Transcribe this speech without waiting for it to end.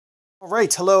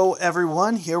Alright, hello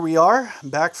everyone. Here we are,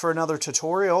 back for another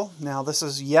tutorial. Now this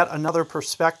is yet another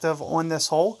perspective on this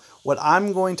hole. What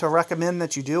I'm going to recommend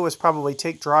that you do is probably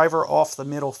take driver off the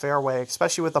middle fairway,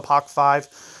 especially with the POC 5.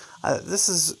 This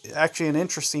is actually an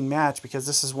interesting match because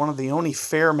this is one of the only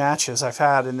fair matches I've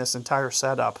had in this entire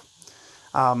setup.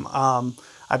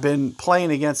 I've been playing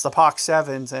against the POC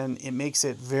 7s and it makes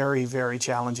it very, very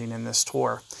challenging in this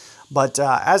tour. But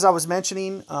as I was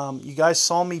mentioning, you guys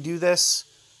saw me do this.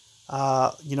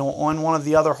 On one of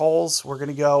the other holes, we're going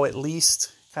to go at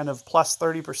least kind of plus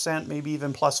 30%, maybe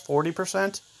even plus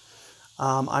 40%.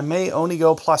 I may only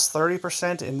go plus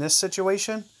 30% in this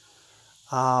situation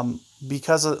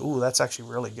because of, ooh, that's actually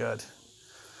really good.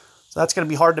 So that's going to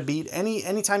be hard to beat.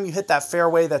 Anytime you hit that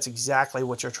fairway, that's exactly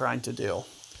what you're trying to do.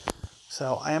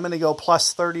 So I am going to go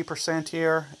plus 30%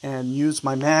 here and use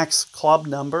my max club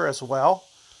number as well.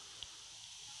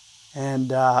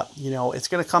 And, it's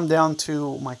going to come down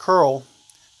to my curl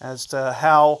as to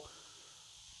how,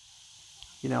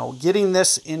 getting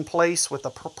this in place with the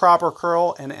proper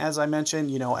curl. And as I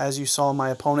mentioned, as you saw my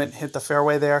opponent hit the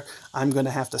fairway there, I'm going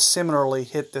to have to similarly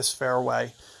hit this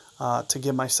fairway to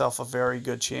give myself a very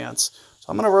good chance. So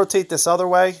I'm going to rotate this other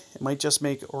way. It might just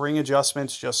make ring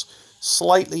adjustments just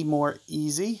slightly more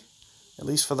easy, at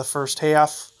least for the first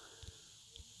half.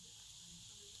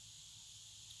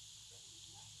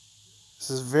 This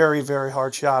is a very, very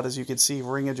hard shot. As you can see,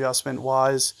 ring adjustment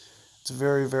wise, it's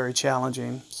very, very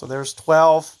challenging. So there's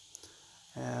 12,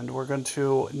 and we're going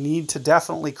to need to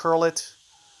definitely curl it.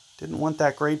 Didn't want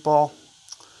that great ball.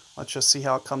 Let's just see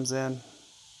how it comes in.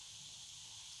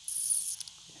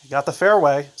 Got the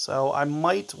fairway, so I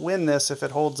might win this if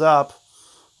it holds up.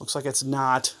 Looks like it's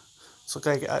not.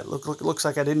 Looks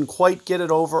like I didn't quite get it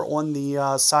over on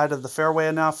the side of the fairway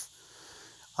enough.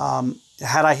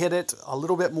 Had I hit it a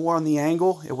little bit more on the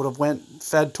angle, it would have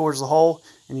fed towards the hole,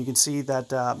 and you can see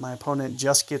that my opponent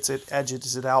just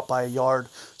edges it out by a yard.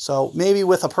 So maybe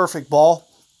with a perfect ball,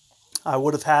 I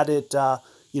would have had it,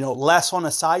 less on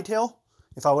a side hill.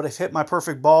 If I would have hit my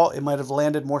perfect ball, it might have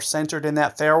landed more centered in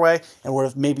that fairway and would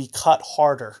have maybe cut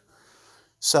harder.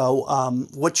 So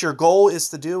what your goal is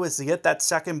to do is to get that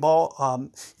second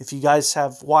ball. If you guys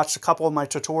have watched a couple of my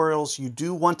tutorials, you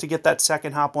do want to get that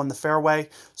second hop on the fairway.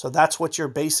 So that's what you're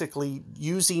basically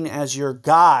using as your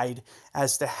guide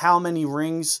as to how many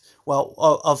rings,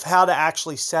 of how to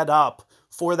actually set up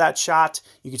for that shot.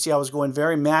 You can see I was going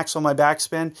very max on my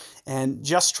backspin and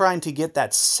just trying to get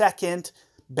that second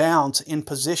bounce in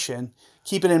position.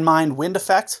 Keeping in mind wind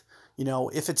effect.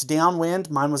 If it's downwind,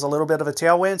 mine was a little bit of a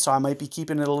tailwind, so I might be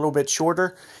keeping it a little bit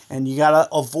shorter. And you got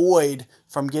to avoid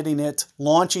from getting it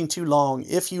launching too long.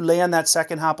 If you land that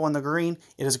second hop on the green,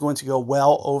 it is going to go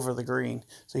well over the green.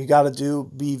 So you got to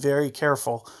be very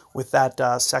careful with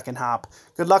that second hop.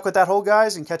 Good luck with that hole,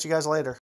 guys, and catch you guys later.